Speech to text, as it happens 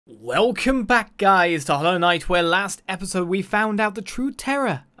Welcome back, guys, to Hollow Knight, where last episode we found out the true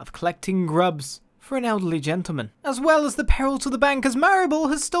terror of collecting grubs for an elderly gentleman, as well as the peril to the bank as Maribel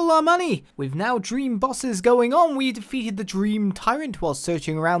has stole our money. With now dream bosses going on, we defeated the dream tyrant while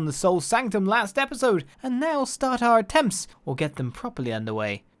searching around the soul sanctum last episode, and now start our attempts, or get them properly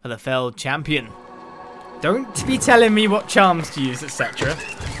underway, for the felled champion. Don't be telling me what charms to use, etc.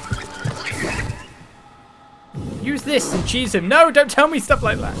 Use this and cheese him. No, don't tell me stuff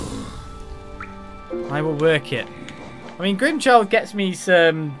like that. I will work it. I mean, Grimchild gets me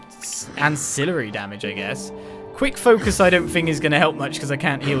some ancillary damage, I guess. Quick focus I don't think is going to help much because I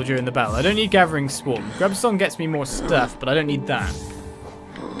can't heal during the battle. I don't need Gathering Swarm. Grubsong gets me more stuff, but I don't need that.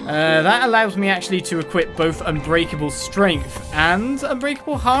 That allows me actually to equip both Unbreakable Strength and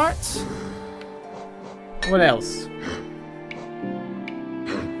Unbreakable Heart. What else?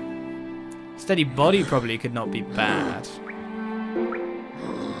 Steady Body probably could not be bad.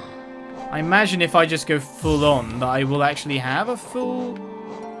 I imagine if I just go full on that I will actually have a full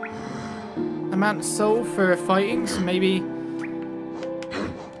amount of soul for fighting, so maybe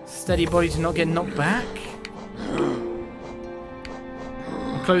Steady Body to not get knocked back.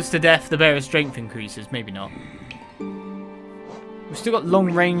 Close to death, the better strength increases, maybe not. We've still got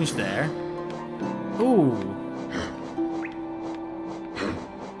long range there. Ooh.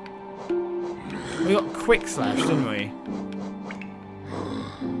 We got Quick Slash, didn't we?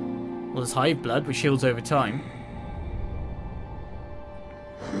 Well, there's Hive Blood, which shields over time.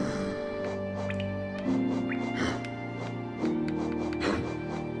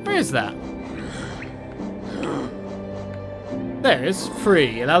 Where is that? There it is.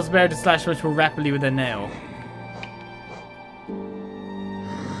 Free. Allows the bear to slash much more rapidly with their nail.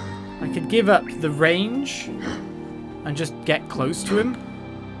 I could give up the range and just get close to him.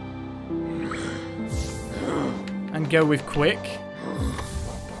 And go with Quick.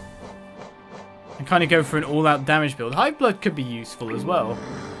 And kind of go for an all-out damage build. Hive Blood could be useful as well.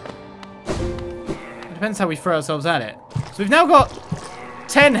 It depends how we throw ourselves at it. So we've now got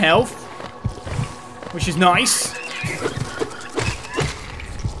 10 health, which is nice.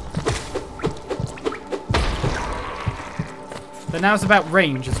 But now it's about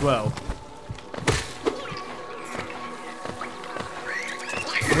range as well.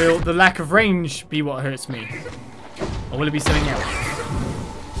 Will the lack of range be what hurts me? Or will it be something else?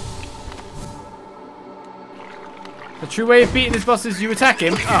 The true way of beating this boss is you attack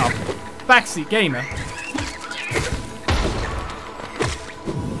him. Oh, backseat gamer.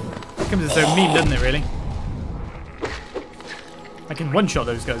 Comes as a meme, doesn't it, really? I can one-shot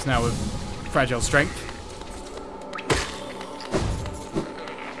those guys now with fragile strength.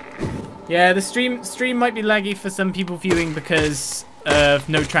 Yeah, the stream might be laggy for some people viewing because of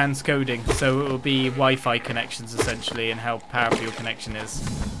no transcoding, so it will be Wi-Fi connections essentially and how powerful your connection is.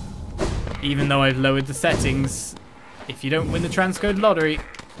 Even though I've lowered the settings, if you don't win the transcode lottery,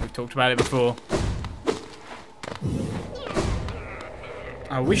 we've talked about it before.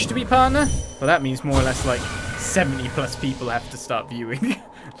 I wish to be partner, but that means more or less like 70 plus people have to start viewing,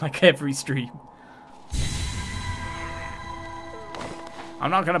 like every stream.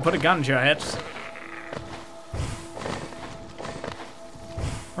 I'm not going to put a gun to your heads.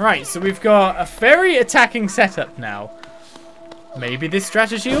 Right, so we've got a very attacking setup now. Maybe this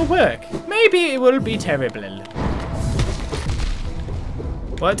strategy will work. Maybe it will be terrible.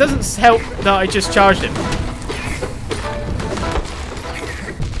 Well, it doesn't help that I just charged him.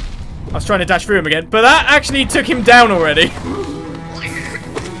 I was trying to dash through him again, but that actually took him down already.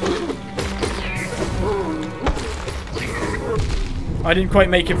 I didn't quite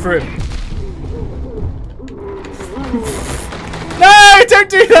make it through. No, don't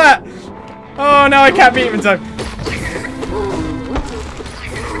do that! Oh no, I can't beat him in time.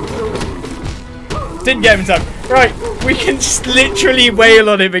 Didn't get him in time. Right, we can just literally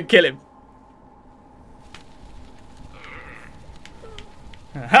wail on him and kill him.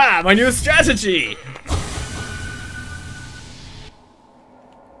 Aha, my new strategy!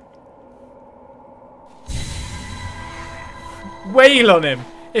 Wail on him.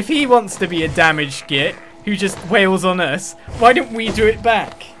 If he wants to be a damage git who just wails on us, why don't we do it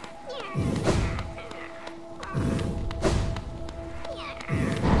back?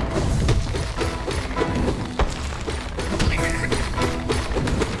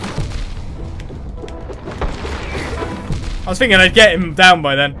 I was thinking I'd get him down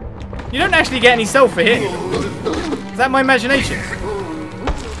by then. You don't actually get any soul for hitting. Is that my imagination?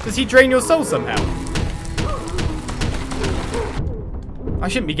 Does he drain your soul somehow? I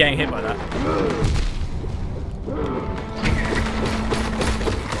shouldn't be getting hit by that.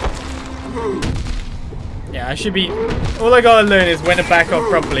 Yeah, I should be... All I gotta learn is when to back off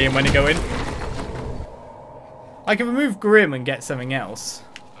properly and when to go in. I can remove Grim and get something else.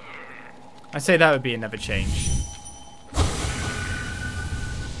 I'd say that would be another change.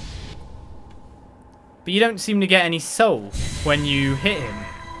 But you don't seem to get any soul when you hit him.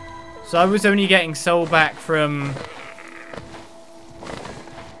 So I was only getting soul back from...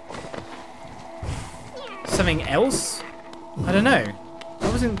 something else? I don't know.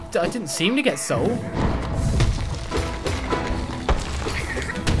 I didn't seem to get soul.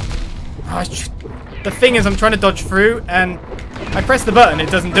 Oh, the thing is, I'm trying to dodge through, and I press the button, it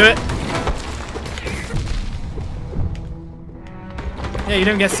doesn't do it. Yeah, you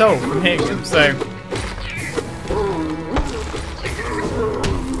don't get soul from hitting them, so...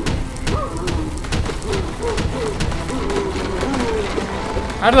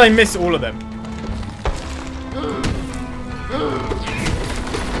 How did I miss all of them?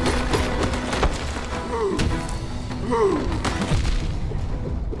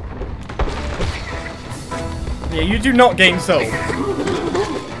 Yeah, you do not gain soul.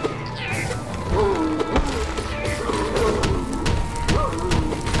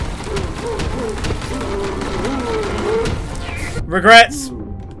 Regrets.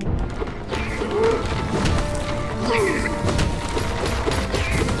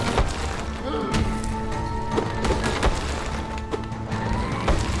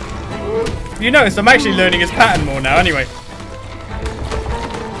 You notice I'm actually learning his pattern more now anyway.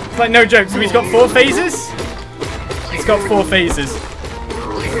 It's like no joke, so he's got 4 phases? He's got 4 phases.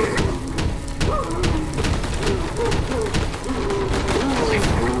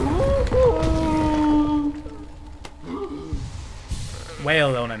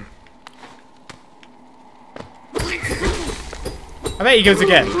 Wail on him. I bet he goes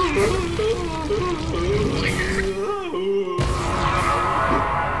again.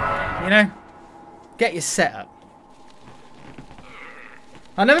 You know? Get your setup.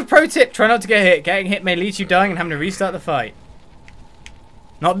 Another pro tip, try not to get hit. Getting hit may lead to you dying and having to restart the fight.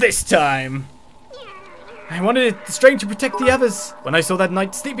 Not this time. I wanted the strength to protect the others. When I saw that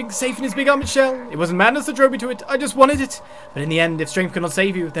knight sleeping safe in his big armored shell, it wasn't madness that drove me to it. I just wanted it. But in the end, if strength cannot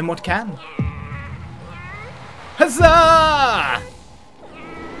save you, then what can? Huzzah!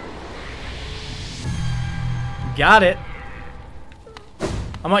 Got it.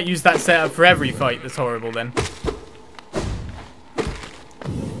 I might use that setup for every fight that's horrible then.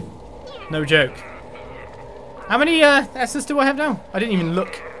 No joke. How many S's do I have now? I didn't even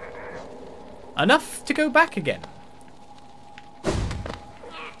look. Enough to go back again.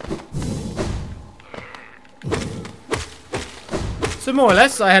 So more or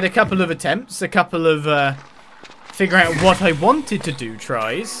less, I had a couple of attempts, a couple of figuring out what I wanted to do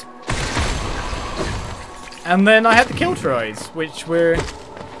tries. And then I had the kill tries, which were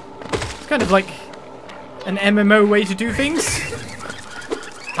kind of like an MMO way to do things.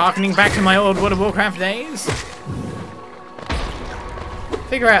 Harkening back to my old World of Warcraft days.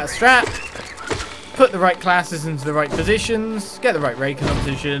 Figure out a strat, put the right classes into the right positions, get the right raid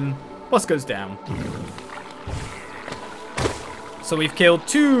composition, boss goes down. So we've killed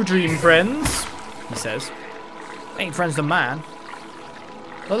 2 dream friends, he says. Ain't friends to man.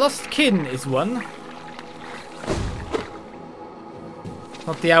 The lost kin is one.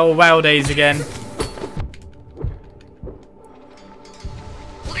 Not the owl wow days again.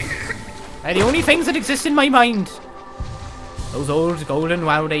 They're the only things that exist in my mind. Those old golden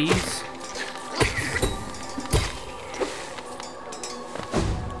wow days.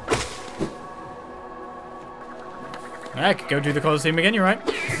 I could go do the Colosseum again, you're right.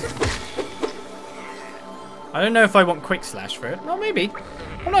 I don't know if I want quick slash for it. Well, maybe.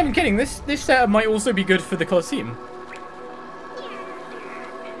 I'm not even kidding. This setup might also be good for the Colosseum.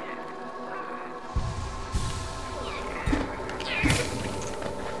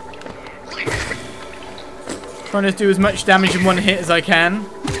 Trying to do as much damage in one hit as I can.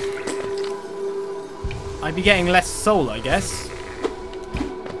 I'd be getting less soul, I guess.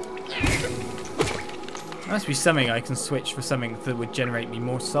 There must be something I can switch for something that would generate me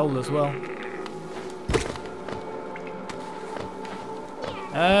more soul as well.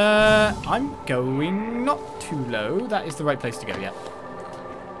 I'm going not too low. That is the right place to go, yeah.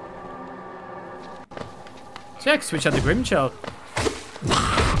 So yeah, I can switch out the Grim Child.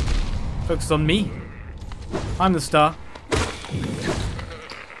 Focus on me. I'm the star.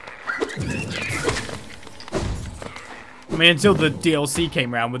 I mean, until the DLC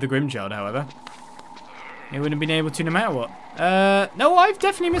came around with the Grimchild, however. It wouldn't have been able to no matter what. No, I've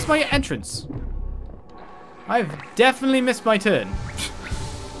definitely missed my entrance. I've definitely missed my turn.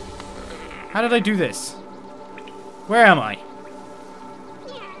 How did I do this? Where am I?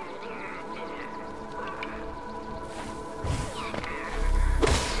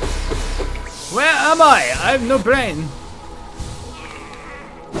 Where am I? I have no brain.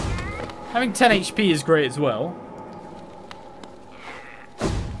 Having 10 HP is great as well.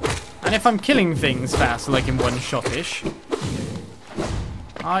 And if I'm killing things fast, like in one shot-ish,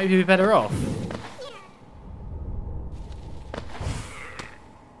 I'd be better off.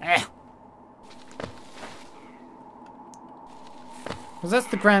 Because that's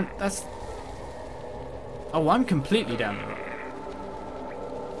the grand... That's... Oh, I'm completely down there.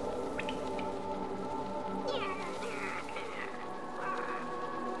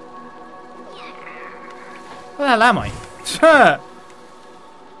 Where the hell am I?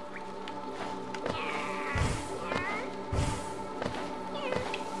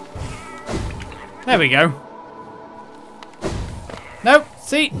 There we go. Nope,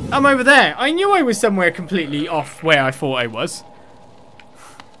 see, I'm over there. I knew I was somewhere completely off where I thought I was.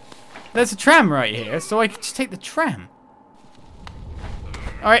 There's a tram right here, so I could just take the tram.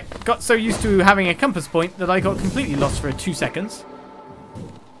 Alright, got so used to having a compass point that I got completely lost for 2 seconds.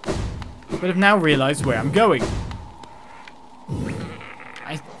 But have now realised where I'm going.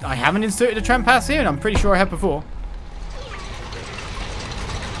 I haven't inserted a tram pass here, and I'm pretty sure I have before.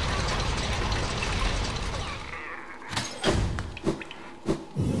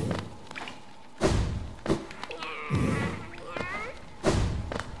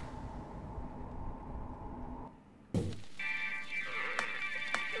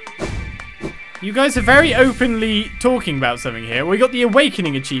 You guys are very openly talking about something here. We got the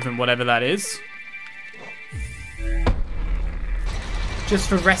awakening achievement, whatever that is. Just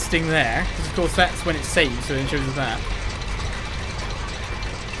for resting there. Because of course that's when it saves, so it shows us that.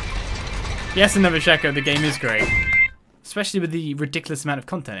 Yes, another Sheko, the game is great. Especially with the ridiculous amount of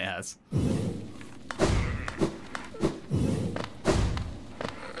content it has.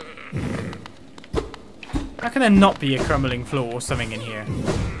 How can there not be a crumbling floor or something in here?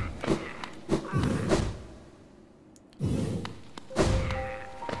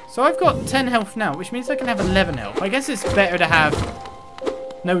 So I've got 10 health now, which means I can have 11 health. I guess it's better to have,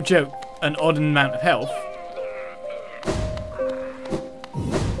 no joke, an odd amount of health.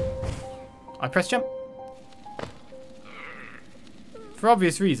 I press jump. For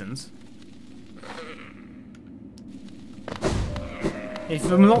obvious reasons.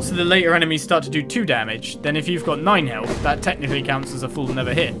 If lots of the later enemies start to do 2 damage, then if you've got 9 health, that technically counts as a full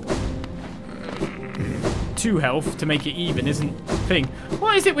never hit. 2 health to make it even isn't a thing.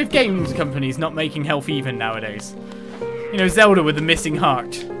 What is it with games companies not making health even nowadays? You know, Zelda with the missing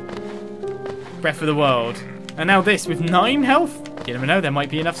heart. Breath of the Wild. And now this with 9 health? You never know, there might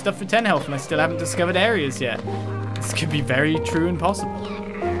be enough stuff for 10 health and I still haven't discovered areas yet. This could be very true and possible.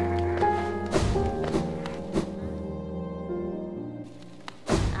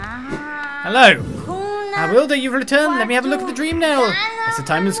 Hello! Wilder, you've returned. Let me have a look at the dream knell. Yes, the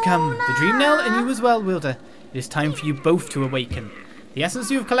time has come. The dream knell and you as well, Wilder. It is time for you both to awaken. The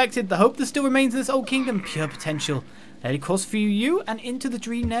essence you have collected, the hope that still remains in this old kingdom, pure potential. Let it course for you and into the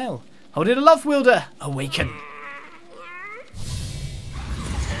dream knell. Hold it aloft, Wilder. Awaken.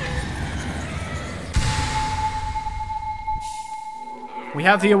 We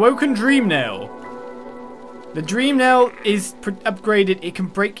have the awoken dream knell. The dream knell is upgraded. It can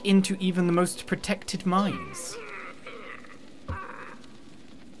break into even the most protected mines.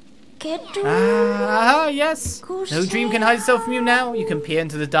 Yes. No dream can hide itself from you now. You can peer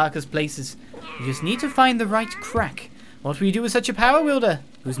into the darkest places. You just need to find the right crack. What will you do with such a power, Wilder?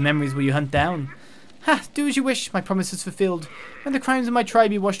 Whose memories will you hunt down? Ha! Do as you wish. My promise is fulfilled. When the crimes of my tribe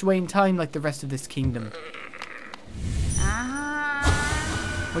be washed away in time like the rest of this kingdom.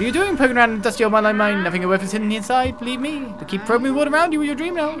 What are you doing, poking around in the dusty old mine? Nothing of worth is hidden inside, believe me. To keep probing the world around you with your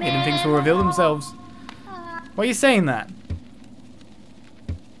dream now. Hidden things will reveal themselves. Why are you saying that?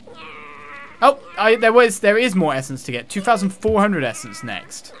 Oh, there is more essence to get. 2,400 essence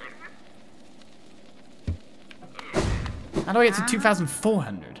next. How do I get to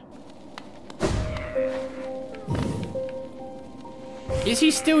 2,400? Is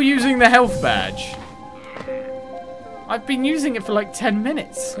he still using the health badge? I've been using it for like 10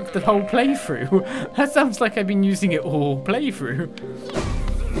 minutes of the whole playthrough. That sounds like I've been using it all playthrough.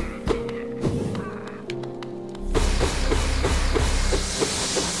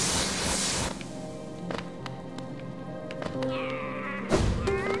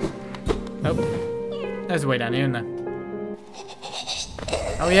 Oh, there's a way down here, isn't there?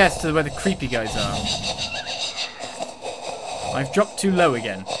 Oh yes, to where the creepy guys are. I've dropped too low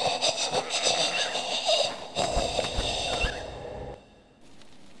again.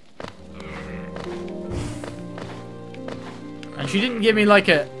 And she didn't give me like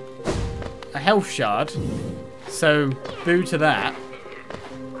a health shard, so boo to that.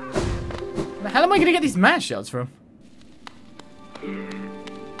 Where the hell am I gonna get these mash shells from?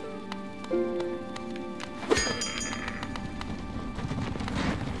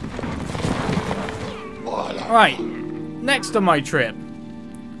 Right, next on my trip.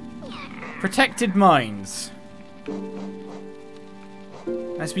 Protected mines.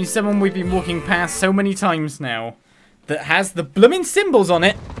 That's been someone we've been walking past so many times now that has the blooming symbols on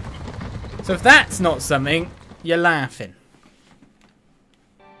it. So if that's not something, you're laughing.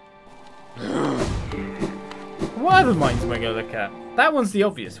 What other mines am I going to look at? That one's the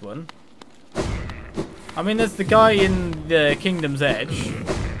obvious one. I mean, there's the guy in the Kingdom's Edge.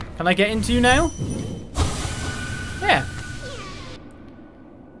 Can I get into you now? Yeah.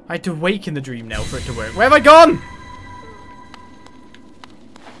 I had to awaken the dream now for it to work. Where have I gone?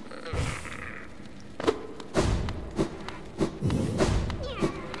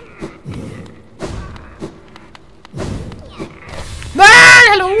 Ah,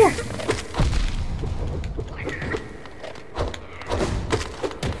 hello!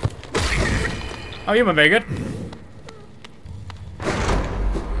 Oh, you were very good.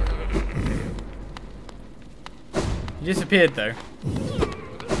 You disappeared, though.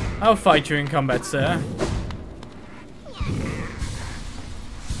 I'll fight you in combat, sir.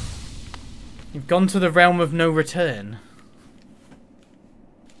 You've gone to the realm of no return.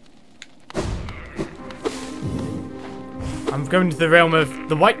 I'm going to the realm of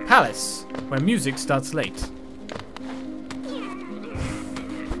the White Palace, where music starts late.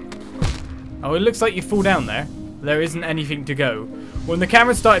 Oh, it looks like you fall down there. There isn't anything to go. When the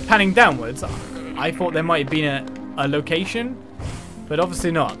camera started panning downwards, I thought there might have been a location, but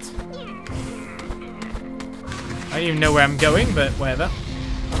obviously not. I don't even know where I'm going, but whatever.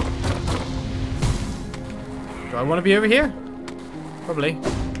 Do I want to be over here? Probably.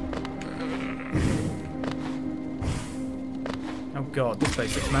 Oh god, this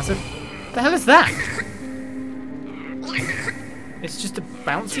place looks massive. What the hell is that? It's just a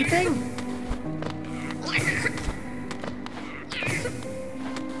bouncy thing?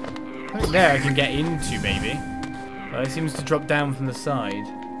 I think there I can get into, maybe. But it seems to drop down from the side.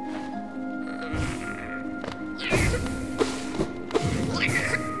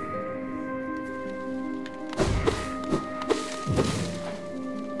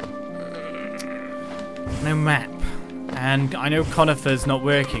 No map. And I know Conifer's not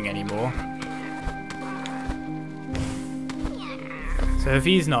working anymore. So if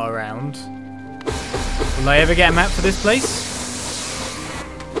he's not around, will I ever get a map for this place?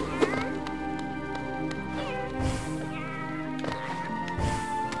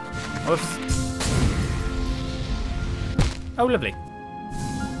 Whoops. Oh, lovely.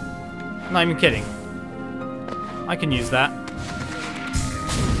 Not even kidding. I can use that.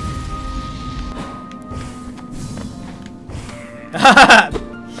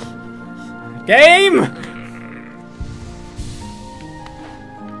 Game!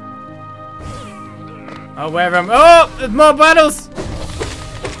 Oh, where am I? Oh, there's more battles!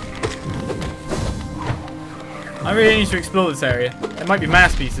 I really need to explore this area. There might be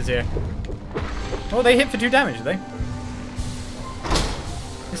mass pieces here. Oh, they hit for 2 damage, do they?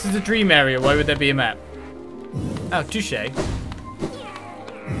 This is a dream area. Why would there be a map? Oh, touche. I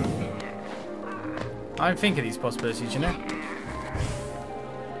didn't think of these possibilities, you know?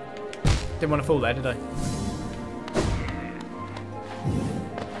 Didn't want to fall there, did I?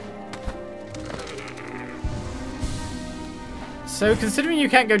 So, considering you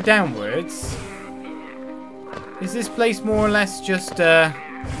can't go downwards, is this place more or less just a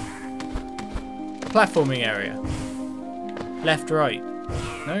platforming area? Left, right?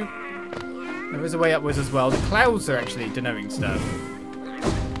 No? There is a way upwards as well. The clouds are actually denoting stuff.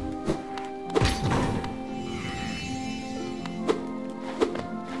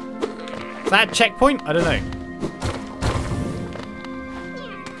 Is that a checkpoint? I don't know.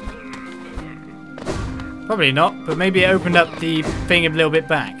 Probably not, but maybe it opened up the thing a little bit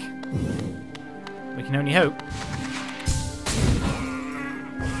back. We can only hope.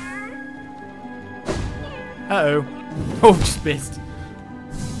 Uh-oh. Oh, just missed.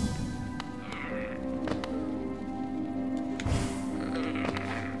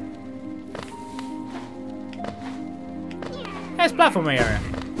 There's platforming area.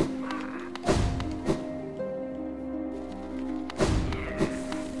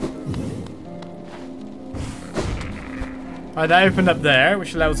 Right, that opened up there,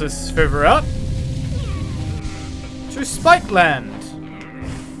 which allows us further up to Spikeland,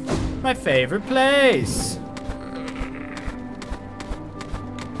 my favorite place.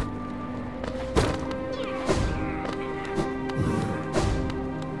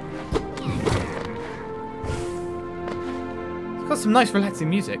 It's got some nice relaxing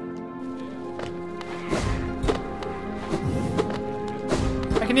music.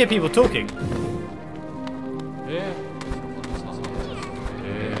 can hear people talking.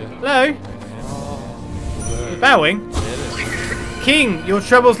 Hello? You're bowing? King, your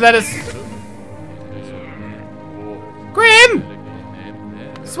troubles let us... Grim!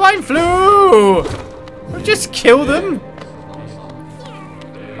 Swine flu! Just kill them!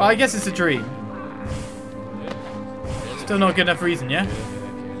 Oh, I guess it's a dream. Still not good enough reason, yeah?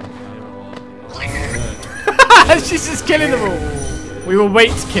 She's just killing them all. We will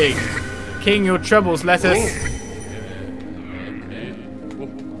wait, King. King, your troubles let us...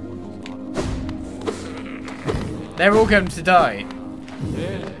 They're all going to die.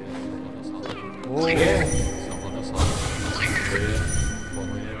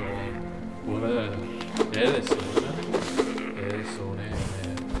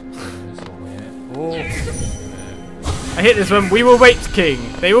 I hit this one. We will wait, King.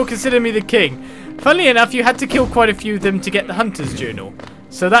 They will consider me the king. Funnily enough, you had to kill quite a few of them to get the Hunter's Journal.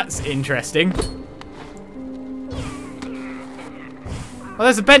 So that's interesting. Well,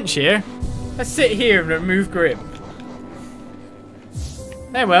 there's a bench here. Let's sit here and remove Grim.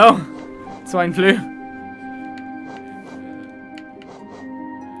 There, well. Swine flu.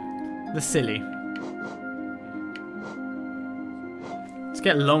 The silly. Let's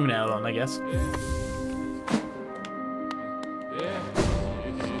get long nail on, I guess.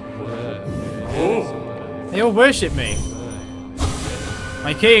 They all worship me.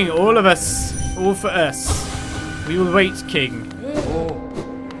 My king, all of us. All for us. We will wait, king.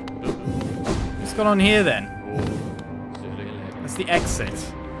 What's going on here then? That's the exit.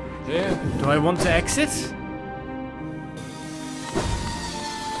 Do I want to exit?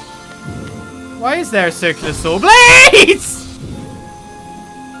 Why is there a circular saw blades?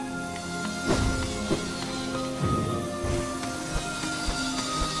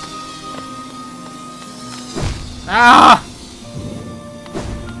 Ah!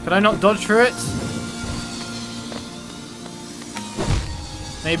 Could I not dodge through it?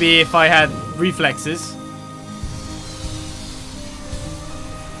 Maybe if I had reflexes.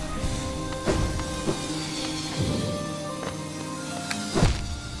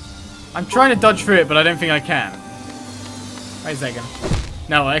 I'm trying to dodge through it, but I don't think I can. Wait a second.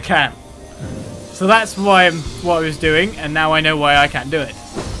 No, I can't. So that's what I was doing, and now I know why I can't do it.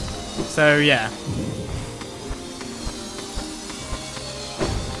 So yeah.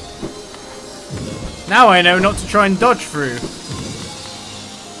 Now I know not to try and dodge through.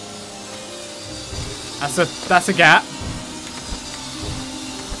 That's a gap.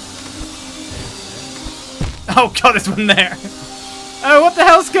 Oh god, there's one there. Oh, what the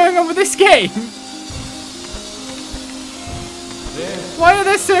hell's going on with this game? Why are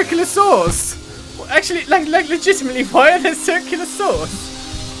there circular saws? Well, actually, like legitimately, why are there circular saws?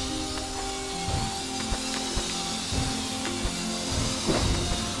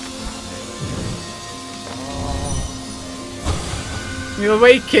 You're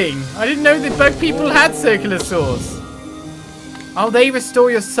awaking. I didn't know that bug people had circular saws. Oh, they restore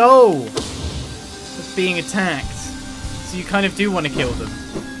your soul with being attacked. So you kind of do want to kill them.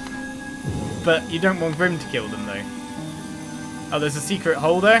 But you don't want Grim to kill them, though. Oh, there's a secret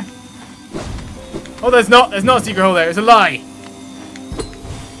hole there? Oh, there's not. There's not a secret hole there. It's a lie.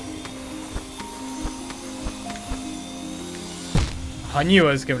 I knew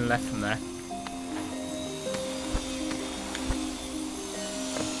I was going left from there.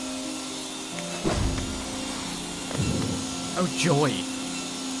 Oh, joy.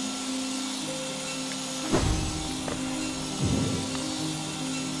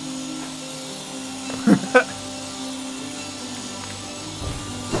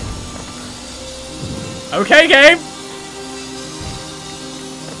 Okay, game.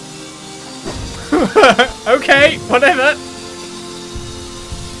 Okay, whatever.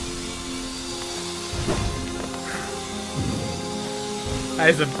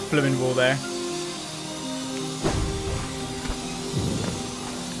 There's a blooming wall there.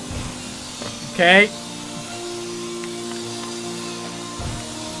 Okay.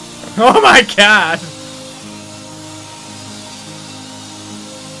 Oh my god!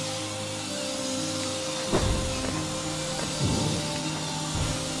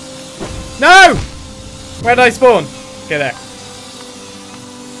 No! Where did I spawn? Okay, there.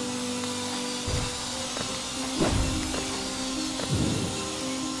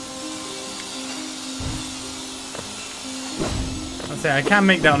 I'll say I can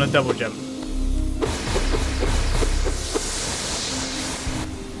make that on a double jump.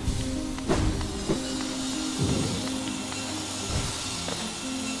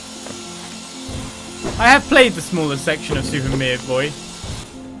 I have played the smaller section of Super Meat Boy.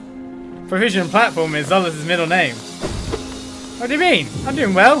 Provision platform is Zola's middle name. What do you mean? I'm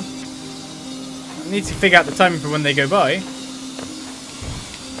doing well. I need to figure out the timing for when they go by.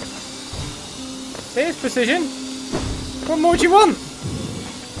 There's precision. What more do you want?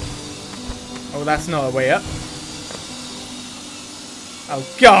 Oh, that's not a way up. Oh,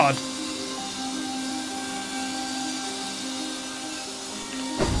 God.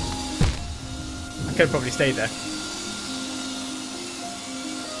 I could have probably stayed there.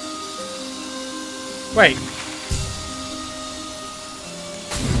 Wait.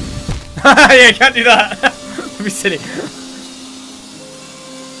 Yeah, can't do that. That'd be silly.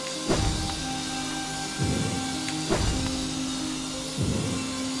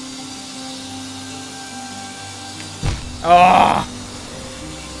 Oh.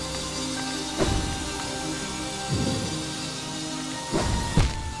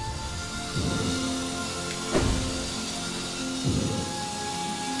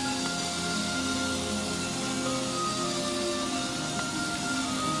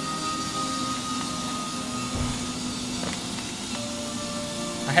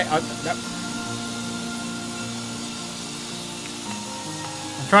 I'm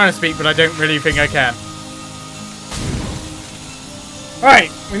trying to speak, but I don't really think I can.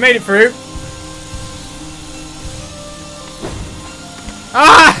 Alright, we made it through.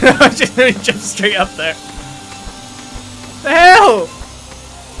 Ah! I just jumped straight up there. The hell?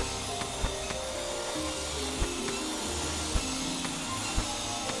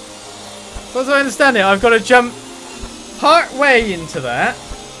 So as I understand it, I've got to jump part way into that,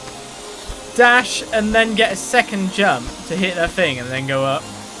 dash, and then get a second jump to hit that thing and then go up.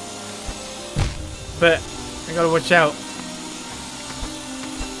 But I gotta watch out.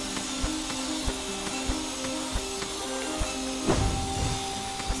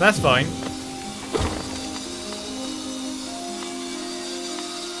 So that's fine.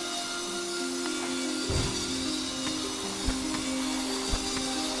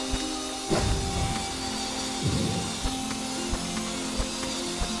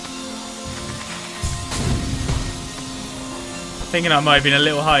 Thinking I might have been a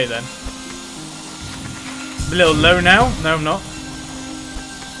little high then. A little low now? No, I'm not.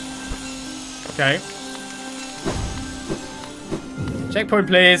 Okay. Checkpoint,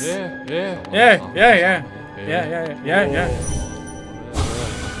 please. Yeah.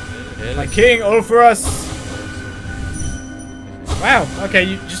 My king, all for us. Wow. Okay,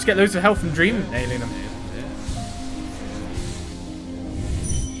 you just get loads of health from dream nailing them.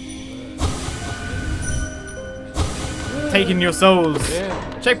 Taking your souls.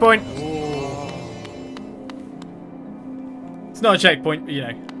 Checkpoint. It's not a checkpoint, but you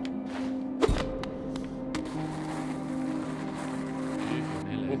know.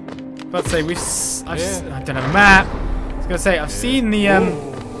 About to say I don't have a map. I was gonna say I've seen the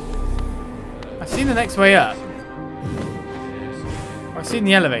next way up. I've seen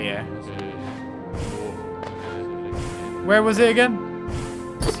the elevator. Where was it again?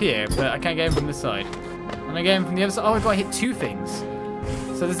 It's here, but I can't get in from this side. And I get in from the other side. Oh, I've got to hit two things.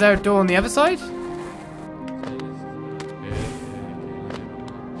 So is there a door on the other side?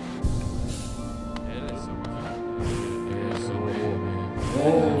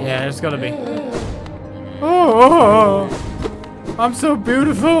 Yeah, there's gotta be. Oh, I'm so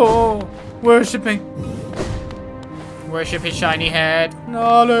beautiful. Worship me. Worship his shiny head.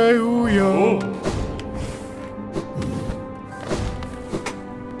 Hallelujah.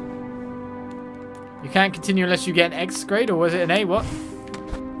 You can't continue unless you get an X grade, or was it an A? What?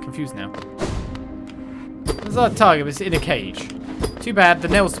 Confused now. There's our target, but it's in a cage. Too bad the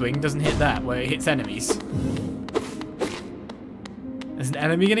nail swing doesn't hit that where it hits enemies. Is an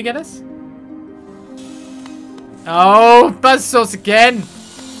enemy gonna get us? Oh, buzzsaws again!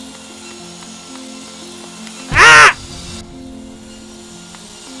 Ah!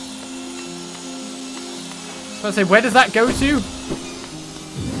 I was about to say, where does that go to?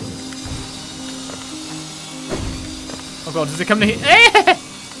 Oh god, does it come to here?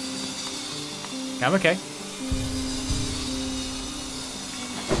 I'm okay.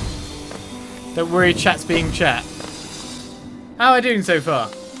 Don't worry, chat's being chat. How am I doing so far?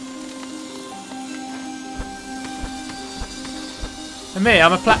 And me,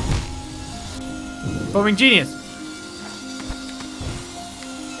 I'm a bombing genius.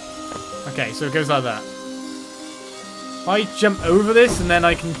 Okay, so it goes like that. I jump over this and then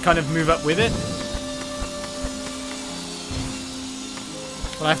I can kind of move up with it.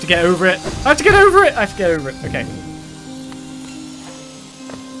 Well, I have to get over it. I have to get over it! I have to get over it. Okay.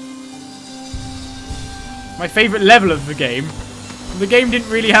 My favourite level of the game. The game didn't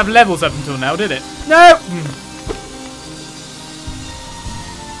really have levels up until now, did it? No!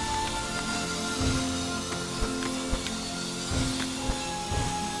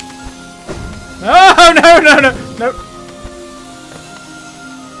 No, no, no, no.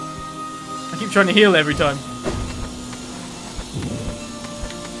 I keep trying to heal every time.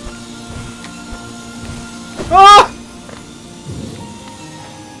 Ah!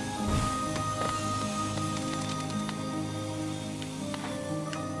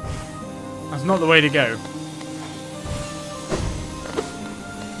 That's not the way to go.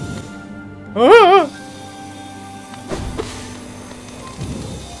 Ah!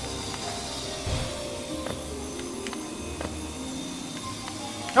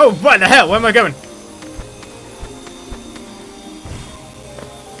 Oh, what the hell? Where am I going?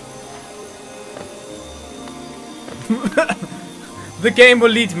 The game will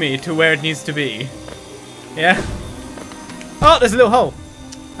lead me to where it needs to be. Yeah? Oh, there's a little hole.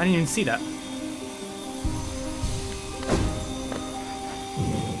 I didn't even see that.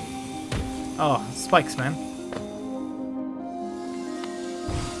 Oh, spikes, man.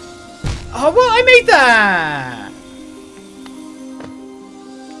 Oh, well, I made that!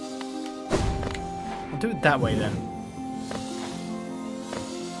 I'll do it that way, then.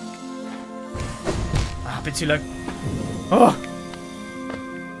 Ah, a bit too low. Oh!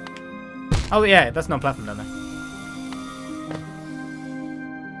 Oh, yeah, that's not platform down there.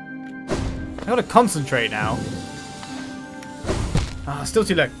 I gotta concentrate now. Ah, still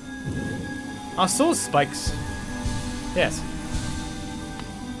too low. I saw spikes. Yes.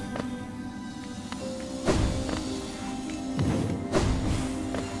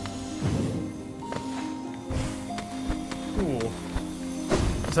 Ooh.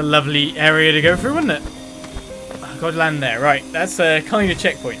 That's a lovely area to go through, isn't it? Oh, gotta land there. Right, that's a kind of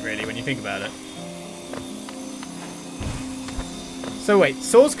checkpoint, really, when you think about it. So wait,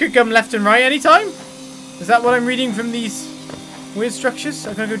 swords could come left and right anytime? Is that what I'm reading from these weird structures?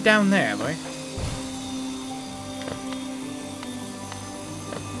 I'm gonna go down there, am I?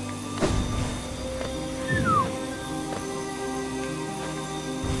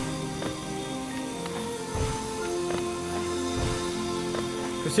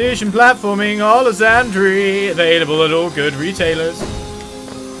 Precision platforming, Olizandri, available at all good retailers.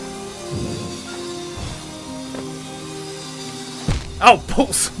 Oh,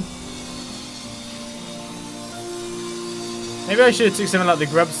 pulse! Maybe I should have took something like the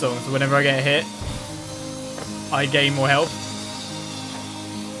grub song, so whenever I get hit, I gain more health.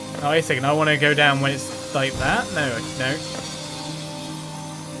 Oh, wait a second, I want to go down when it's like that? No, no.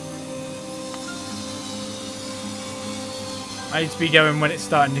 I need to be going when it's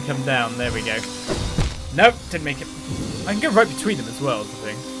starting to come down. There we go. Nope, didn't make it. I can go right between them as well, I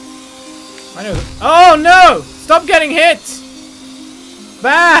think. I know that. Oh no! Stop getting hit!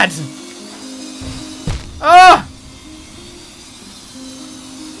 Bad! Oh!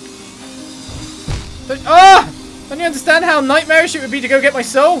 Oh! Don't you understand how nightmarish it would be to go get my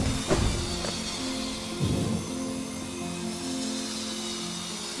soul?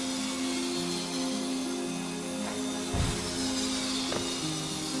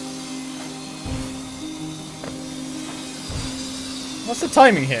 What's the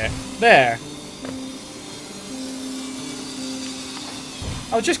timing here? There.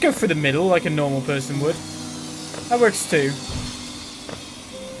 I'll just go for the middle like a normal person would. That works too.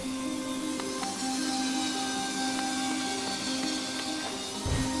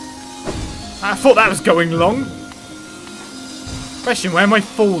 I thought that was going long. Question, where am I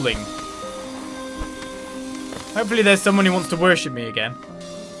falling? Hopefully there's someone who wants to worship me again.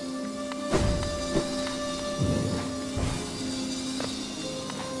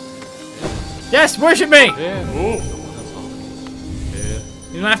 Yes, worship me!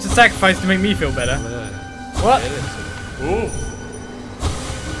 You don't have to sacrifice to make me feel better. What?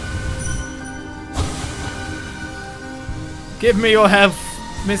 Give me your health,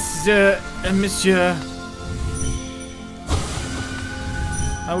 Monsieur and Monsieur.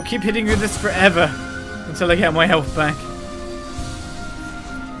 I will keep hitting you with this forever until I get my health back.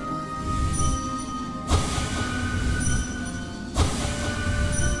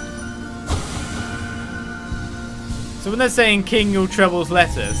 So when they're saying King your troubles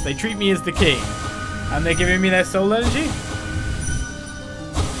let us, they treat me as the king. And they're giving me their soul energy?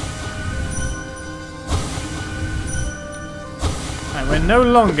 Right, we're no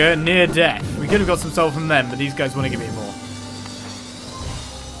longer near death. We could have got some soul from them, but these guys want to give me more.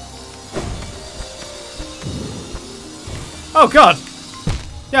 Oh god!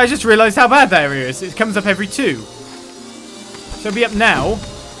 Yeah, I just realised how bad that area is. It comes up every 2. So it'll be up now.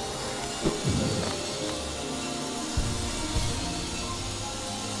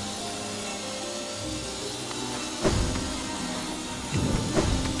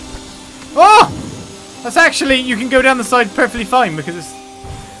 Oh! That's actually, you can go down the side perfectly fine because it's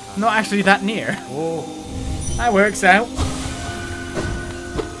not actually that near. Oh. That works out.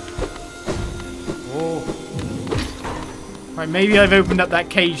 Oh. Right, maybe I've opened up that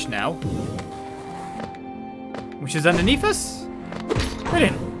cage now. Which is underneath us?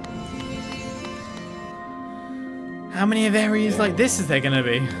 Brilliant. How many of areas like this is there going to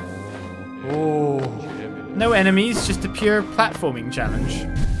be? Oh. No enemies, just a pure platforming challenge.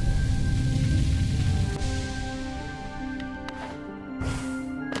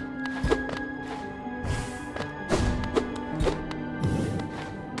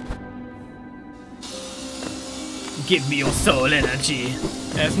 Give me your soul energy.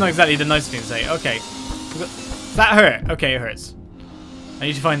 Yeah, it's not exactly the nice thing to say. Okay. Does that hurt? Okay, it hurts. I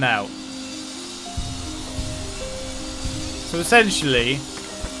need to find that out. So essentially,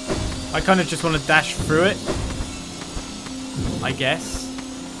 I kind of just want to dash through it. I guess.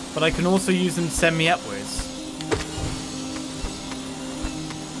 But I can also use them to send me upwards.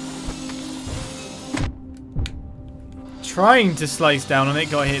 Trying to slice down on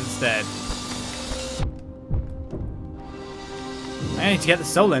it, got hit instead. I need to get the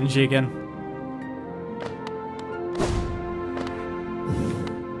soul energy again.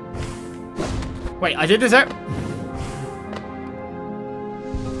 Wait, I did this out?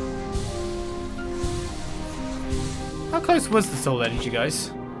 How close was the soul energy,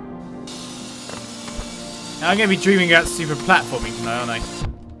 guys? Now I'm going to be dreaming about super platforming tonight, aren't I?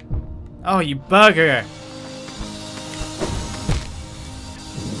 Oh, you bugger!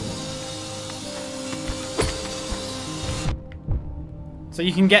 So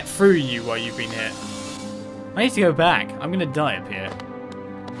you can get through you while you've been hit. I need to go back. I'm gonna die up here.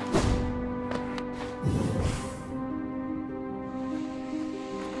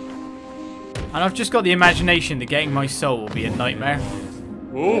 And I've just got the imagination that getting my soul will be a nightmare.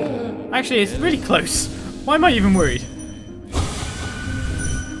 Ooh. Actually, it's really close. Why am I even worried?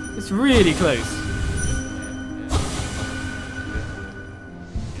 It's really close.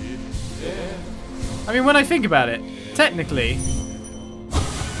 I mean, when I think about it, technically,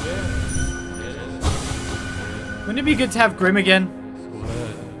 wouldn't it be good to have Grim again?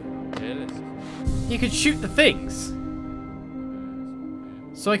 He could shoot the things.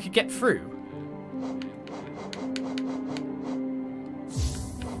 So I could get through.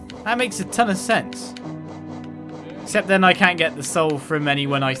 That makes a ton of sense. Except then I can't get the soul from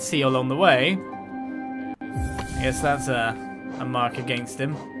anyone I see along the way. I guess that's a mark against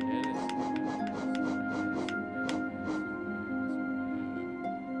him.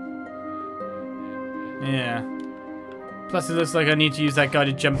 Yeah. Plus it looks like I need to use that guy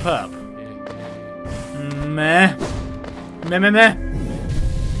to jump up. Meh. Meh meh meh.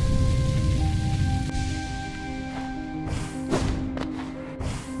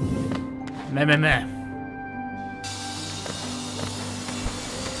 Meh meh meh.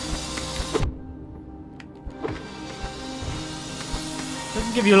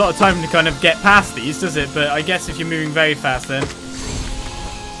 Doesn't give you a lot of time to kind of get past these, does it? But I guess if you're moving very fast then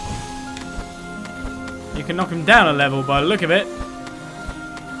you can knock him down a level by the look of it.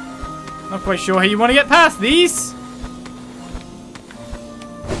 Not quite sure how you want to get past these.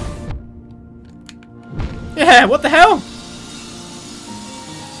 Yeah, what the hell?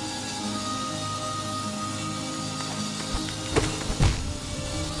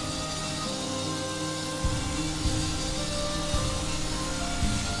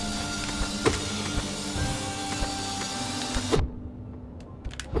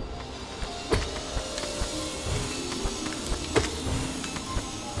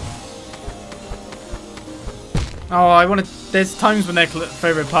 Oh, I want to... There's times when they're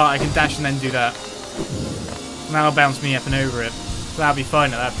further apart, I can dash and then do that. And that'll bounce me up and over it. So that'll be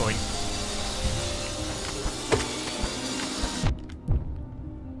fine at that point.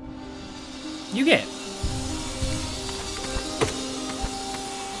 You get.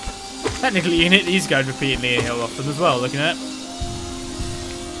 Technically, you can hit these guys repeatedly and heal off them as well, looking at it.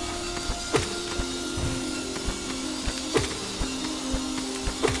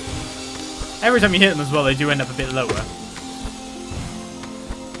 Every time you hit them as well, they do end up a bit lower.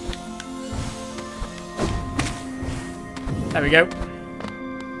 There we go.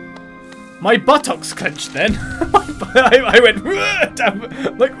 My buttocks clenched then. I went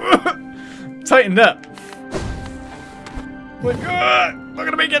down, like tightened up. Like, not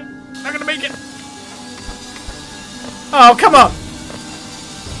gonna make it. Not gonna make it. Oh, come on.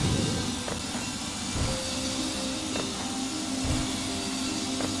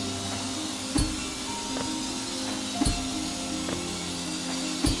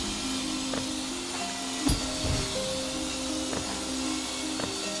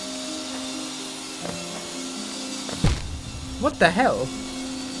 What the hell?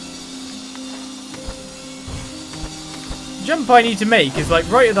 The jump I need to make is like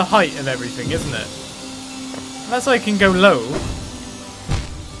right at the height of everything, isn't it? Unless I can go low.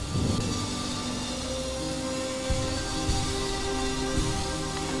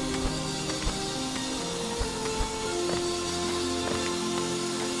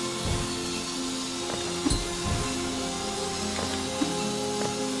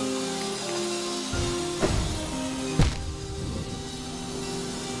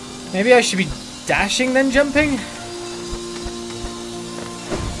 Maybe I should be dashing then jumping?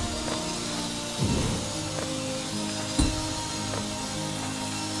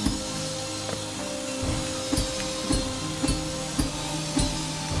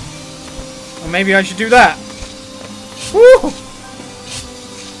 Or maybe I should do that. Woo!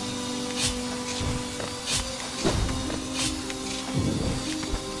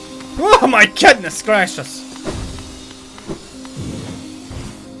 Oh my goodness gracious!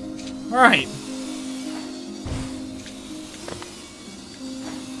 Alright.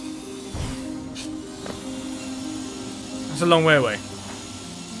 That's a long way away.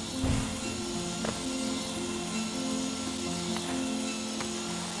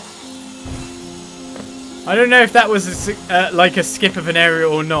 I don't know if that was a, like a skip of an area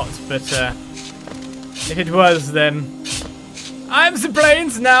or not, but if it was, then I'm the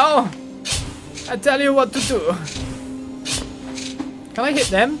brains now. I tell you what to do. Can I hit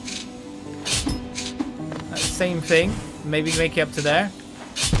them? That's the same thing. Maybe make it up to there.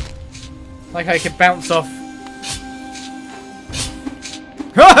 Like I could bounce off.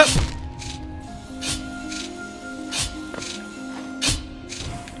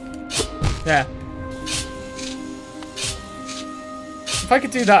 Yeah. If I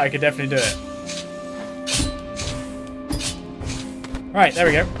could do that, I could definitely do it. Right, there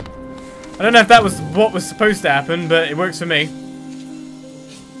we go. I don't know if that was what was supposed to happen, but it works for me.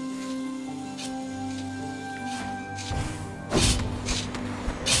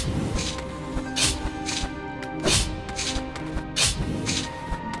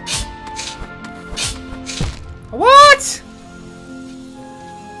 What?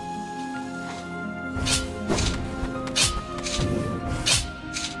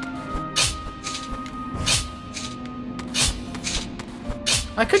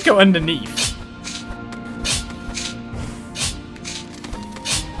 I could go underneath.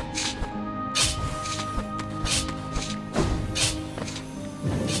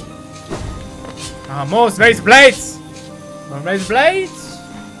 Ah, more razor blades! More razor blades!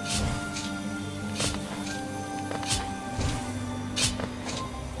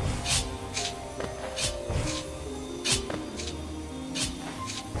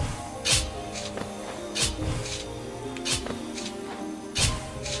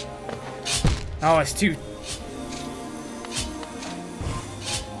 Oh, it's too...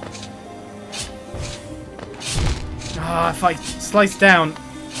 Ah, if I slice down...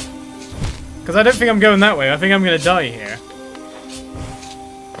 Because I don't think I'm going that way. I think I'm going to die here.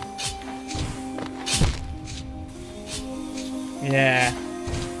 Yeah.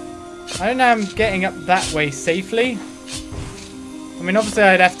 I don't know how I'm getting up that way safely. I mean, obviously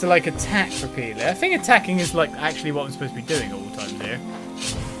I'd have to, like, attack repeatedly. I think attacking is, like, actually what I'm supposed to be doing all the time here.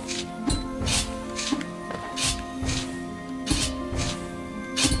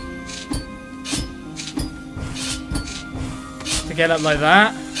 To get up like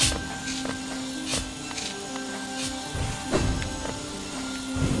that.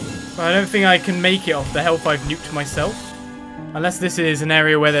 But I don't think I can make it off the health I've nuked myself. Unless this is an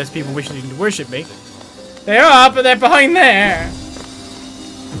area where there's people wishing to worship me. They are, but they're behind there.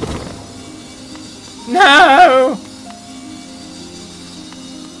 No!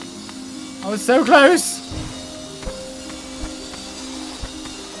 I was so close.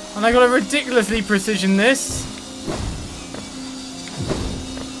 And I got to ridiculously precision this.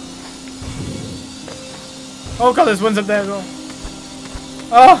 Oh god, there's ones up there as well.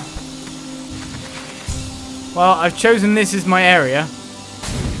 Oh! Well, I've chosen this as my area.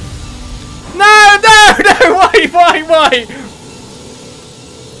 No, no, no! Why? Why?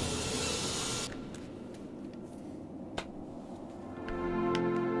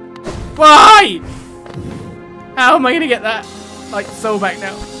 How am I gonna get that, like, soul back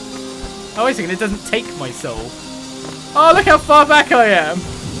now? Oh, wait a second, it doesn't take my soul. Oh, look how far back I am.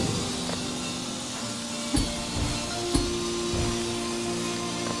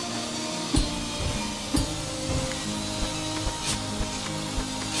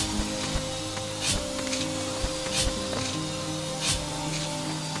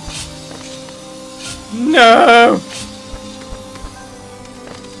 No!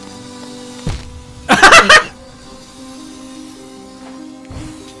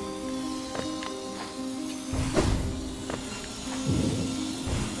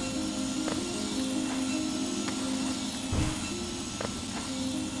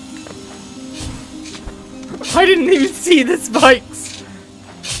 I didn't even see the spikes.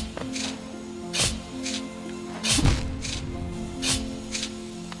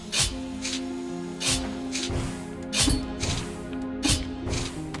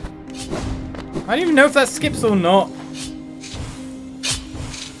 I don't even know if that skips or not.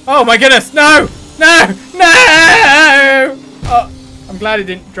 Oh my goodness, no! No! No! Oh, I'm glad it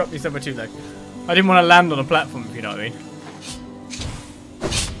didn't drop me somewhere too low. I didn't want to land on a platform, if you know what I mean.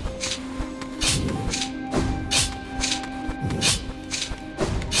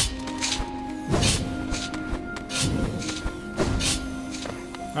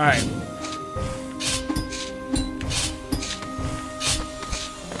 Alright.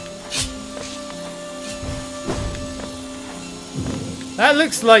 That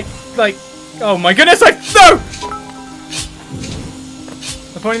looks like, oh my goodness, no!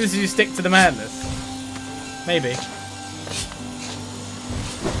 The point of this is you stick to the madness. Maybe.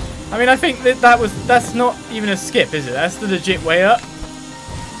 I mean, I think that's not even a skip, is it? That's the legit way up.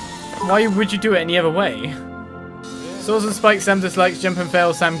 Why would you do it any other way? Swords and spikes, Sam dislikes, jump and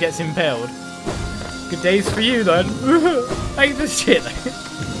fail, Sam gets impaled. Good days for you, then. Like this shit.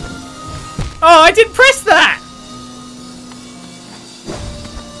 Oh, I did press that!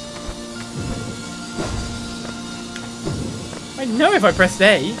 I know if I pressed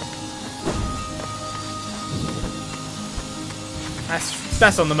A.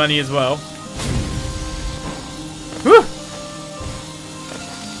 That's on the money as well. Whew.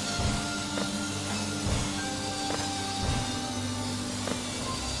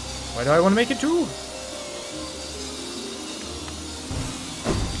 Why do I want to make it too?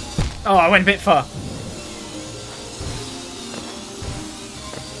 Oh, I went a bit far.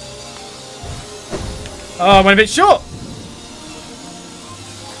 Oh, I went a bit short.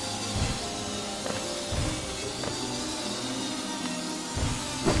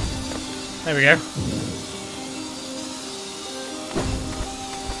 There we go.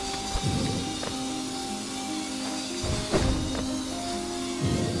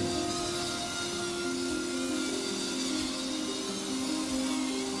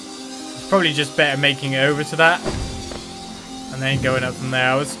 Probably just better making it over to that and then going up from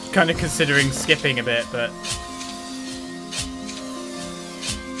there. I was kind of considering skipping a bit, but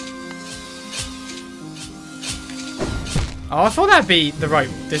oh, I thought that'd be the right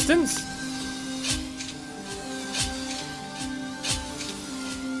distance.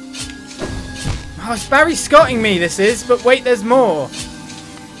 Oh, it's Barry Scotting me, this is, but wait, there's more.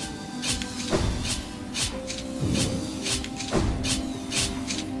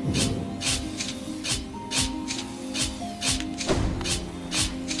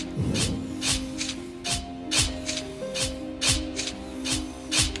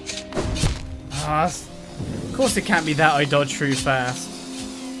 Of course it can't be that I dodge through fast.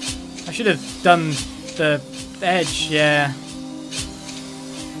 I should have done the edge, yeah.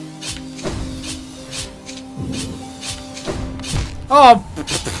 Oh,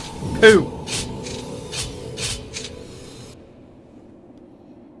 poo.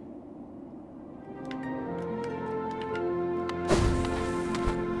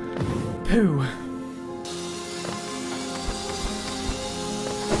 Poo.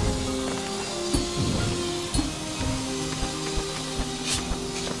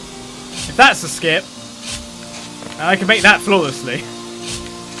 If that's a skip, I can make that flawlessly.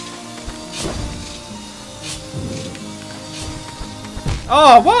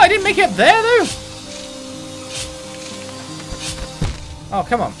 Oh, what? I didn't make it up there, though? Oh,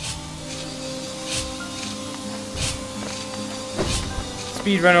 come on.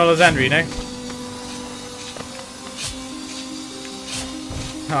 Speedrun Olizandri, you know?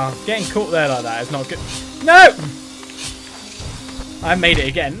 Oh, getting caught there like that is not good. No! I made it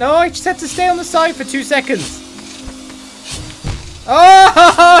again. No, I just had to stay on the side for 2 seconds. Oh,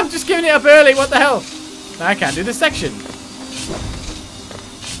 I'm just giving it up early. What the hell? I can't do this section.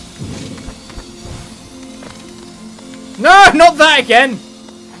 No, not that again.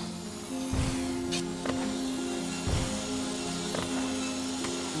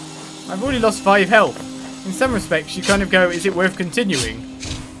 I've already lost 5 health. In some respects, you kind of go, is it worth continuing?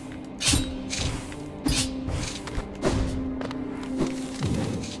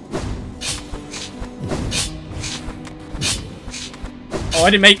 Oh,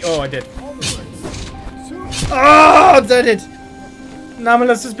 I didn't make... Oh, I did. Oh, I did.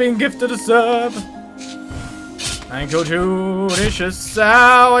 Nameless has been gifted a sub. Thank you, judicious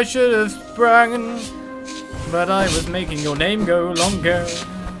how I should have sprung, but I was making your name go longer.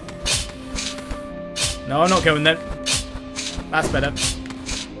 No, I'm not going then. That's better.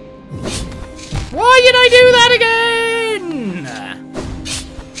 Why did I do that again?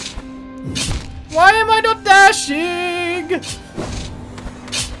 Why am I not dashing!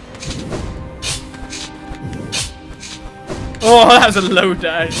 Oh, that was a low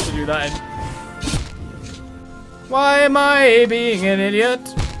dash to do that in. Why am I being an idiot?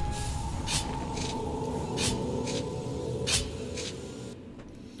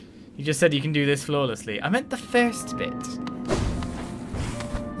 You just said you can do this flawlessly. I meant the first bit.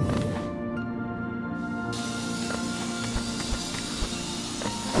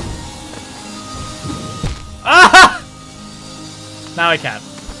 Ah! Now I can.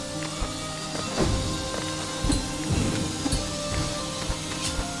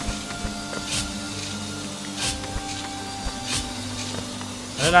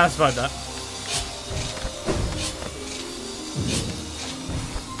 I don't know how to survive that.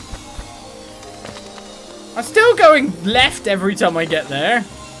 I'm still going left every time I get there.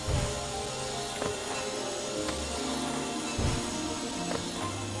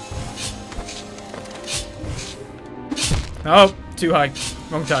 Oh, too high.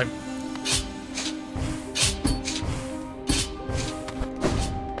 Wrong time.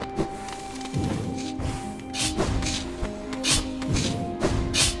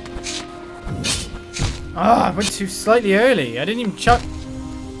 Ah, I went too slightly early. I didn't even chuck.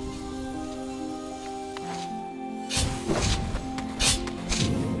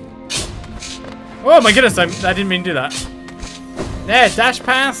 Oh my goodness, I didn't mean to do that. There, dash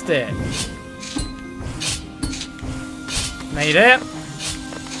past it. Made it.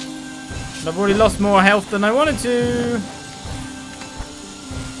 But I've already lost more health than I wanted to.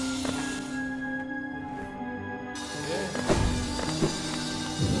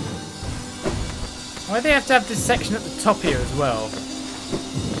 Why do they have to have this section at the top here as well?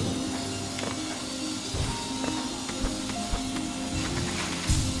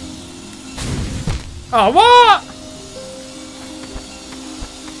 Oh, what?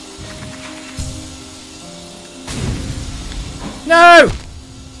 No!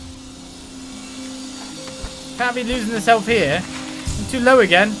 Can't be losing this health here. I'm too low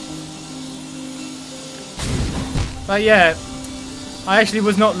again. But yeah, I actually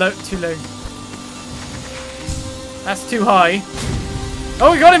was not too low. That's too high.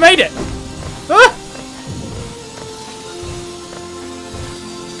 Oh, we got it, made it! Ah!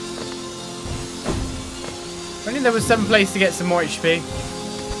 If only there was some place to get some more HP.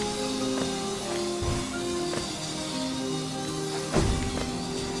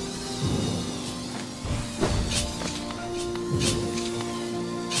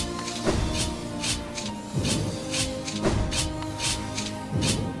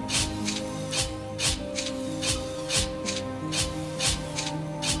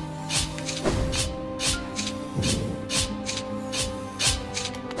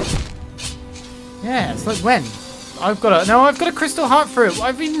 Yeah, it's like when? I've got a crystal heart for it.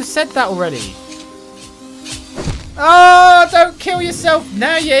 I've even said that already. Oh, don't kill yourself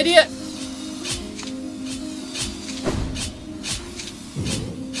now, you idiot.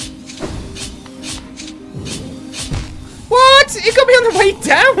 What? It got me on the way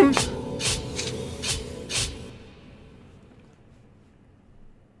down.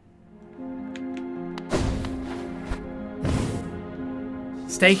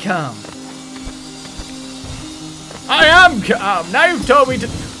 Stay calm. I am calm. Now you've told me to...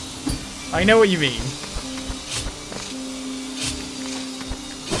 I know what you mean.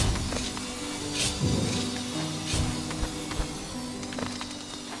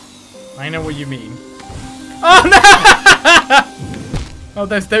 I know what you mean. Oh no! Oh,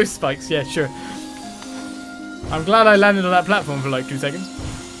 there's those spikes. Yeah, sure. I'm glad I landed on that platform for like 2 seconds.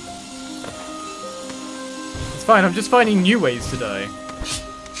 It's fine. I'm just finding new ways to die.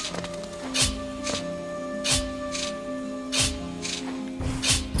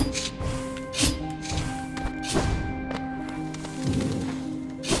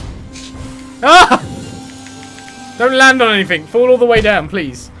 Ah! Don't land on anything. Fall all the way down,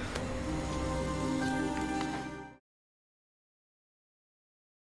 please.